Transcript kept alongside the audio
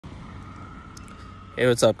Hey,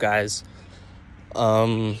 what's up, guys?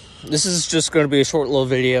 This is just going to be a short little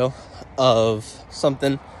video of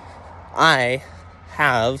something I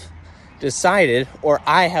have decided, or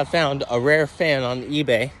I have found a rare fan on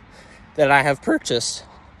eBay that I have purchased.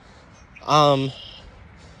 I'm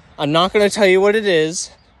not going to tell you what it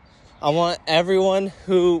is. I want everyone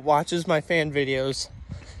who watches my fan videos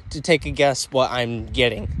to take a guess what I'm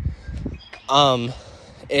getting. It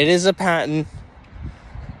is a patent,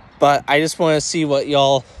 but I just want to see what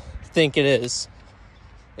y'all think it is.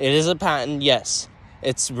 It is a patent, yes.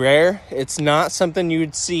 It's rare. It's not something you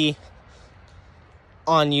would see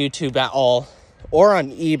on YouTube at all or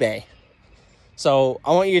on eBay. So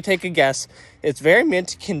I want you to take a guess. It's very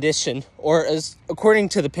mint condition, or as according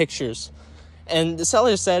to the pictures. And the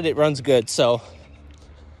seller said it runs good, so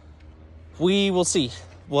we will see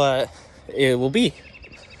what it will be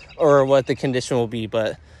or what the condition will be,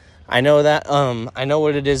 but I know that I know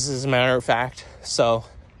what it is as a matter of fact. So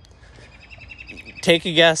take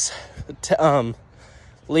a guess,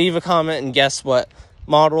 leave a comment and guess what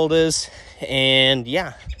model it is, and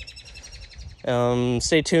yeah,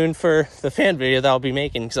 stay tuned for the fan video that I'll be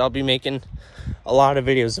making, because I'll be making a lot of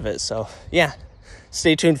videos of it. So yeah,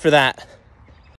 stay tuned for that.